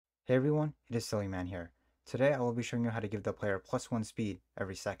Hey everyone, it is Silly Man here. Today I will be showing you how to give the player +1 speed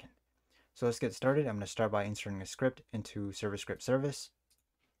every second. So let's get started. I'm going to start by inserting a script into service script service.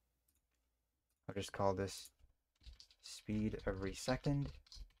 I'll just call this speed every second.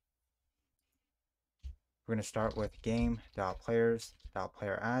 We're going to start with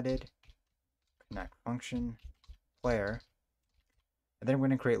game.players.playerAdded, connect function, player, and then we're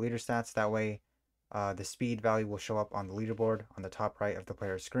going to create leader stats. That way the speed value will show up on the leaderboard on the top right of the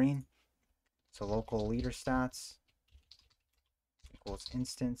player's screen. So local leader stats equals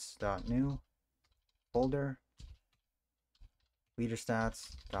instance.new folder leader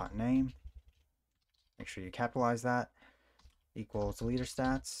stats.name. Make sure you capitalize that. Equals leader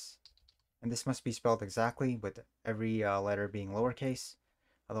stats. And this must be spelled exactly with every letter being lowercase.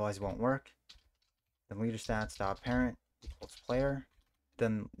 Otherwise it won't work. Then leader stats.parent equals player.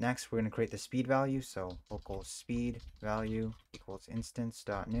 Then next we're going to create the speed value. So local speed value equals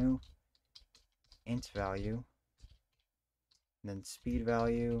instance.new int value. And then speed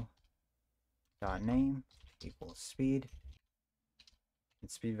value dot name equals speed.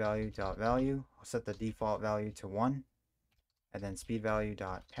 And speed value dot value. I'll set the default value to 1. And then speed value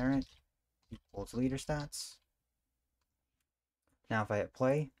dot parent equals leader stats. Now if I hit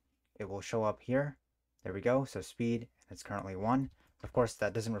play, it will show up here. There we go. So speed, it's currently 1. Of course,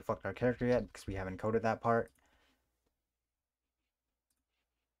 that doesn't reflect our character yet because we haven't coded that part.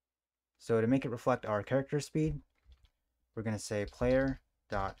 So to make it reflect our character speed, we're going to say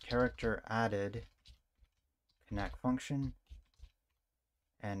player.characterAdded connect function.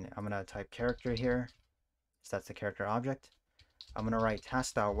 And I'm going to type character here. So that's the character object. I'm going to write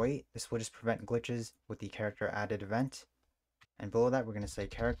task.wait. This will just prevent glitches with the character added event. And below that, we're going to say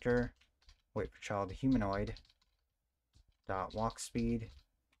character wait for child humanoid dot walk speed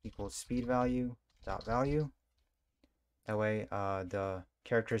equals speed value dot value. That way the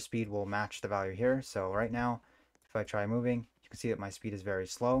character speed will match the value here. So right now, if I try moving, you can see that my speed is very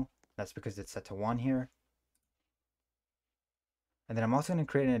slow. That's because it's set to 1 here. And then I'm also going to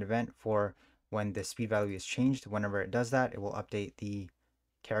create an event for when the speed value is changed. Whenever it does that, it will update the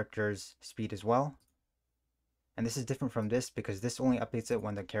character's speed as well. And this is different from this because this only updates it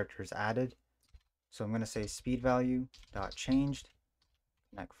when the character is added. So I'm going to say speed value dot changed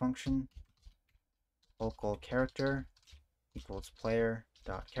connect function local character equals player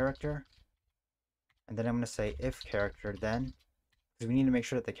dot character, and then I'm going to say if character then, because we need to make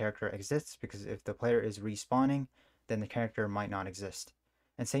sure that the character exists, because if the player is respawning, then the character might not exist.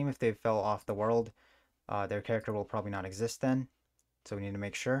 And same if they fell off the world, their character will probably not exist then. So we need to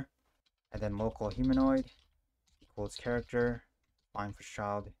make sure. And then local humanoid equals character line for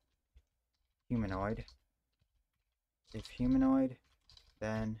child humanoid. If humanoid,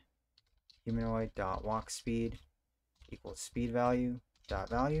 then humanoid dot walk speed equals speed value dot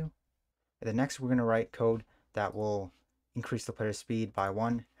value. And then next we're going to write code that will increase the player's speed by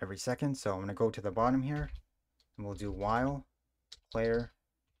 1 every second. So I'm going to go to the bottom here and we'll do while player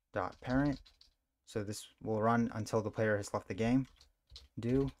dot parent. So this will run until the player has left the game.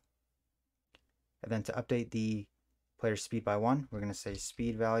 Do. And then to update the player's speed by 1, we're going to say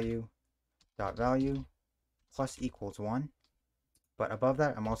speed value dot value plus equals 1. But above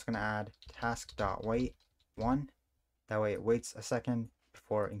that, I'm also going to add task.wait 1. That way it waits a second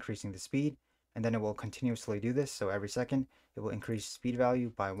before increasing the speed, and then it will continuously do this. So every second, it will increase speed value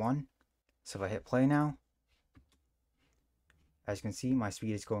by 1. So if I hit play now, as you can see, my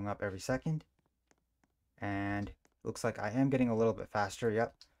speed is going up every second. And it looks like I am getting a little bit faster,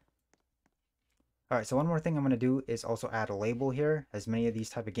 yep. Alright, so one more thing I'm going to do is also add a label here, as many of these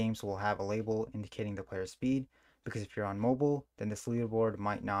type of games will have a label indicating the player's speed, because if you're on mobile, then this leaderboard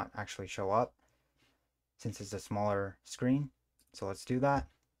might not actually show up, since it's a smaller screen. So let's do that.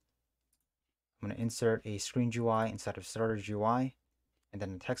 I'm going to insert a screen GUI inside of starters UI, and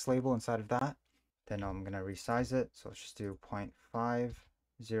then a text label inside of that. Then I'm going to resize it. So let's just do 0.50,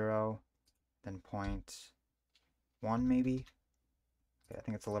 then 0.1 maybe. Okay, I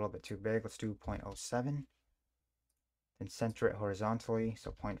think it's a little bit too big. Let's do 0.07. Then center it horizontally,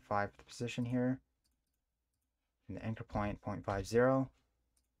 so 0.5 the position here. And the anchor point 0.50.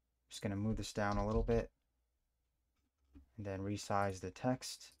 Just going to move this down a little bit. And then resize the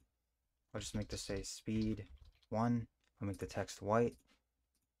text. I'll just make this say speed 1. I'll make the text white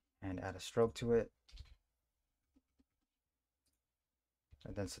and add a stroke to it.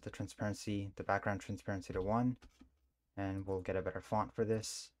 And then set the transparency, the background transparency to 1. And we'll get a better font for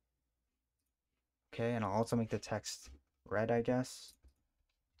this. Okay, and I'll also make the text red, I guess.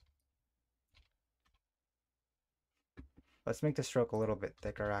 Let's make the stroke a little bit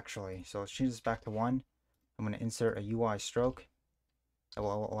thicker actually. So let's change this back to 1. I'm going to insert a UI stroke. That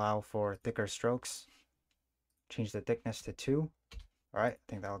will allow for thicker strokes. Change the thickness to 2. All right, I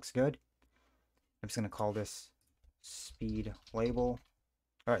think that looks good. I'm just going to call this speed label.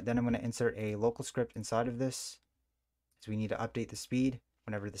 All right, then I'm going to insert a local script inside of this. So we need to update the speed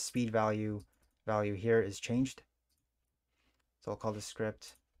whenever the speed value here is changed. So I'll call the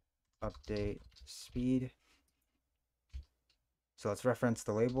script update speed. So let's reference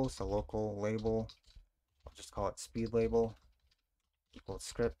the label. So local label, I'll just call it speed label equals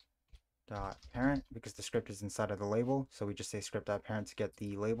script dot parent because the script is inside of the label. So we just say script dot parent to get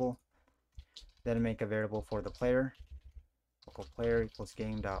the label. Then make a variable for the player. Local player equals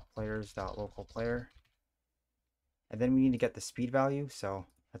game dot players dot local player. And then we need to get the speed value. So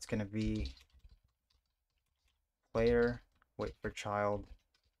that's going to be player, wait for child,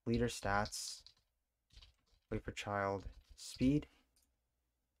 leader stats, wait for child, speed.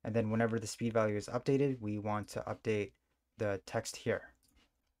 And then whenever the speed value is updated, we want to update the text here.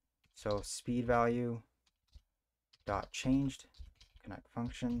 So speed value dot changed, connect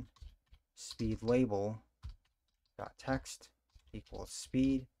function, speed label dot text equals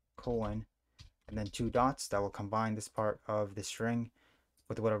speed colon, and then 2 dots that will combine this part of the string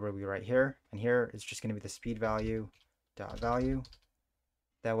with whatever we write here. And here is just going to be the speed value dot value.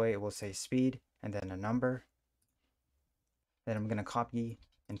 That way it will say speed and then a number. Then I'm going to copy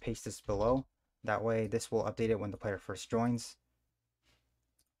and paste this below. That way this will update it when the player first joins.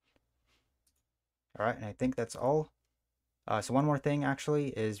 All right, and I think that's all. So one more thing actually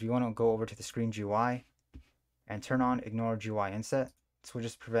is we want to go over to the screen GUI and turn on ignore GUI inset. This will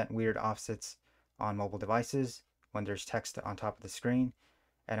just prevent weird offsets on mobile devices when there's text on top of the screen.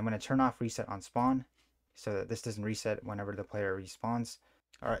 And I'm going to turn off reset on spawn so that this doesn't reset whenever the player respawns.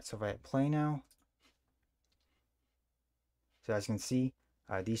 All right, so if I hit play now, so as you can see,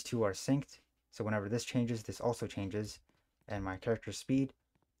 these two are synced. So whenever this changes, this also changes. And my character speed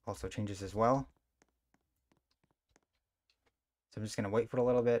also changes as well. So I'm just going to wait for a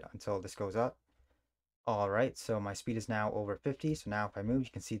little bit until this goes up. All right, so my speed is now over 50. So now if I move,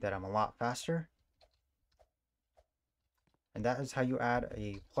 you can see that I'm a lot faster. And that is how you add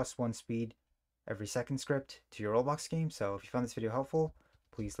a +1 speed every second script to your Roblox game. So if you found this video helpful,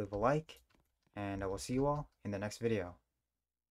 please leave a like, and I will see you all in the next video.